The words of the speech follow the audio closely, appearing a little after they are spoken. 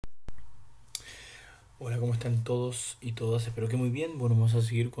Hola, ¿cómo están todos y todas? Espero que muy bien. Bueno, vamos a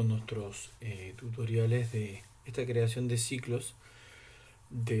seguir con nuestros tutoriales de esta creación de ciclos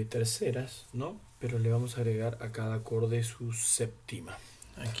de terceras, ¿no? Pero le vamos a agregar a cada acorde su séptima.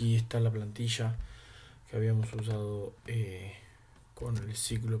 Aquí está la plantilla que habíamos usado con el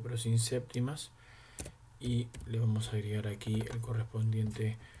ciclo pero sin séptimas. Y le vamos a agregar aquí el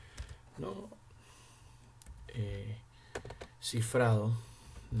correspondiente, ¿no? Cifrado,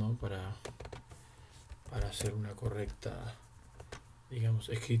 ¿no? Para hacer una correcta, digamos,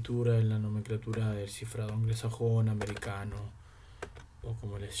 escritura en la nomenclatura del cifrado anglosajón, americano o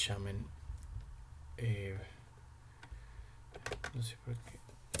como les llamen. No sé por qué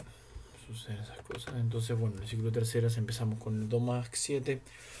suceden esas cosas. Entonces, bueno, en el ciclo de terceras empezamos con el do más 7,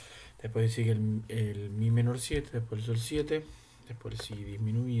 después sigue el mi menor 7, después el sol 7, después el si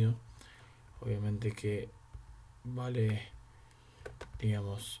disminuido. Obviamente que vale,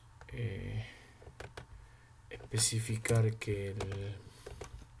 digamos, especificar que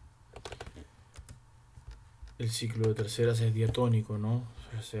el ciclo de terceras es diatónico, ¿no?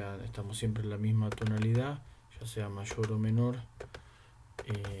 O sea, estamos siempre en la misma tonalidad, ya sea mayor o menor,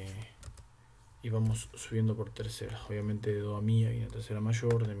 y vamos subiendo por terceras. Obviamente de do a mi hay una tercera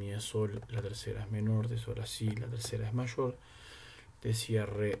mayor, de mi a sol la tercera es menor, de sol a si la tercera es mayor, de si a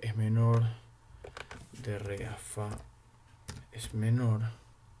re es menor, de re a fa es menor,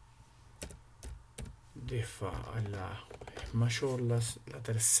 de fa a la es mayor, la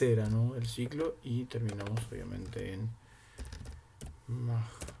tercera, ¿no? El ciclo, y terminamos obviamente en más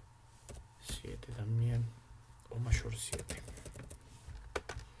 7 también, o mayor 7.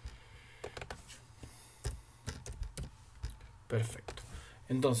 Perfecto.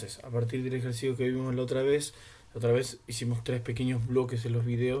 Entonces, a partir del ejercicio que vimos la otra vez hicimos 3 pequeños bloques en los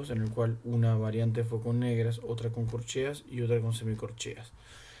videos, en el cual una variante fue con negras, otra con corcheas y otra con semicorcheas.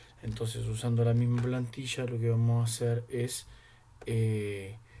 Entonces, usando la misma plantilla, lo que vamos a hacer es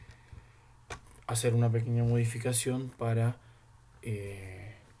hacer una pequeña modificación para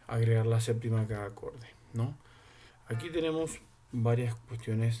agregar la séptima a cada acorde, ¿no? Aquí tenemos varias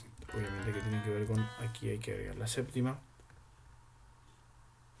cuestiones, obviamente, que tienen que ver con, aquí hay que agregar la séptima.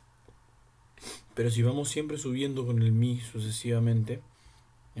 Pero si vamos siempre subiendo con el mi sucesivamente,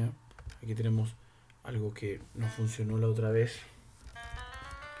 ¿ya? Aquí tenemos algo que no funcionó la otra vez,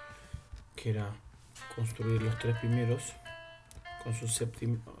 que era construir los 3 primeros con sus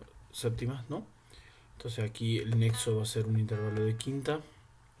séptimas, ¿no? Entonces aquí el nexo va a ser un intervalo de quinta,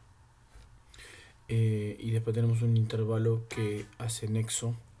 y después tenemos un intervalo que hace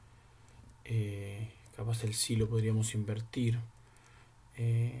nexo, capaz el si lo podríamos invertir,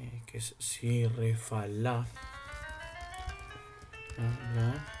 que es si, re, fa, la,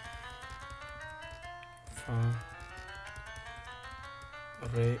 fa,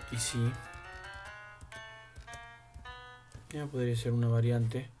 re y si. Ya podría ser una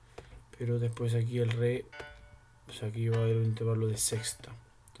variante, pero después aquí el re, o sea, aquí va a haber un intervalo de sexta.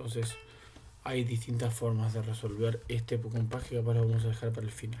 Entonces hay distintas formas de resolver este compás que capaz lo vamos a dejar para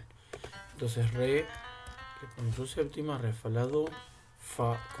el final. Entonces re con su séptima, re, fa, la, do,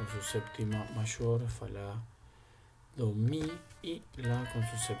 fa con su séptima mayor, fa, la, do, mi, y la con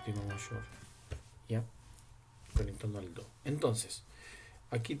su séptima mayor, ya, conectando al do. Entonces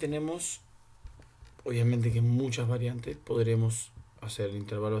aquí tenemos, obviamente, que muchas variantes. Podremos hacer el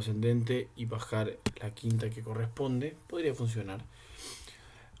intervalo ascendente y bajar la quinta que corresponde, podría funcionar.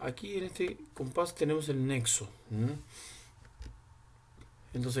 Aquí en este compás tenemos el nexo, ¿no?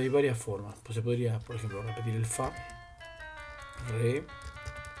 Entonces hay varias formas. Pues se podría, por ejemplo, repetir el fa, re,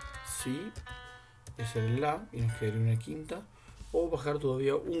 si, es el la y nos quedaría una quinta, o bajar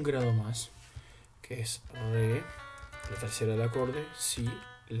todavía un grado más, que es re, la tercera del acorde, si,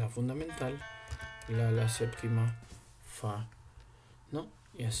 la fundamental, la séptima, fa, ¿no?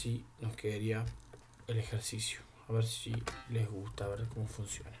 Y así nos quedaría el ejercicio. A ver si les gusta, a ver cómo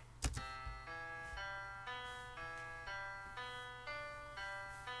funciona.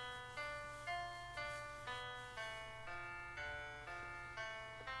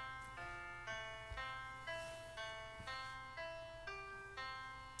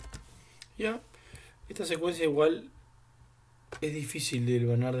 Ya, esta secuencia igual es difícil de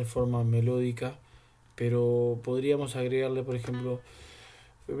hilvanar de forma melódica, pero podríamos agregarle, por ejemplo,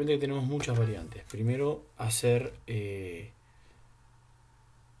 obviamente que tenemos muchas variantes. Primero, hacer,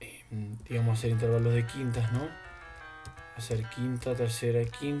 digamos, hacer intervalos de quintas, ¿no? Hacer quinta, tercera,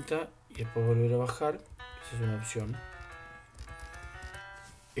 quinta, y después volver a bajar. Esa es una opción.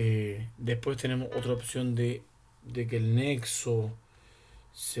 Después tenemos otra opción de que el nexo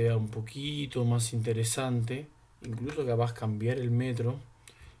sea un poquito más interesante, incluso capaz cambiar el metro,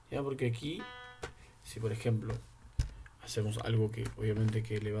 ¿ya? Porque aquí, si por ejemplo hacemos algo que obviamente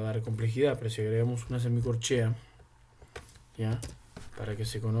que le va a dar complejidad, pero si agregamos una semicorchea, ¿ya? Para que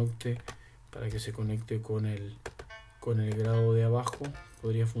se conecte con el grado de abajo,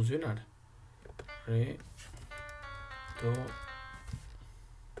 podría funcionar. Re, do,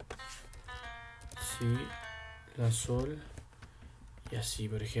 si, la, sol, y así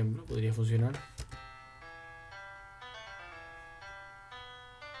por ejemplo podría funcionar.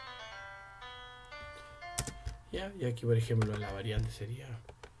 ¿Ya? Y aquí por ejemplo la variante sería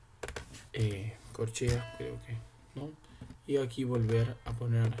corchea, creo que, ¿no? Y aquí volver a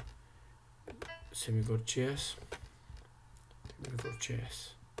poner semicorcheas,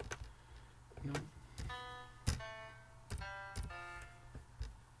 ¿no?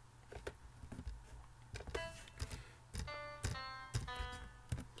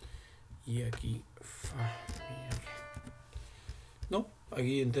 Y aquí fa, no,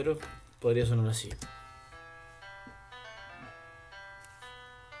 aquí entero podría sonar así.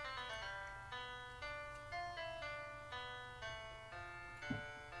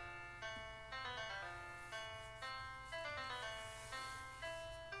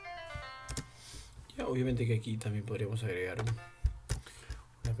 Ya, obviamente que aquí también podríamos agregar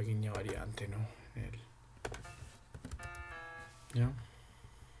una pequeña variante, ¿no? ¿Ya?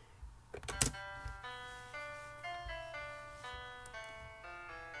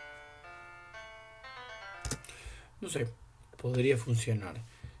 No sé, podría funcionar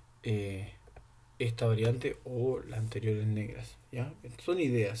esta variante o la anterior en negras, ¿ya? Son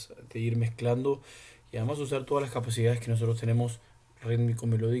ideas de ir mezclando y además usar todas las capacidades que nosotros tenemos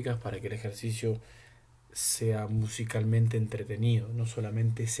rítmico-melódicas para que el ejercicio sea musicalmente entretenido, no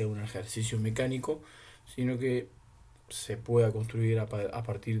solamente sea un ejercicio mecánico, sino que se pueda construir a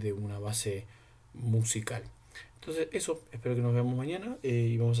partir de una base musical. Entonces eso, espero que nos veamos mañana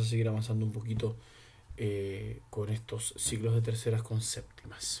y vamos a seguir avanzando un poquito con estos ciclos de terceras con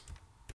séptimas.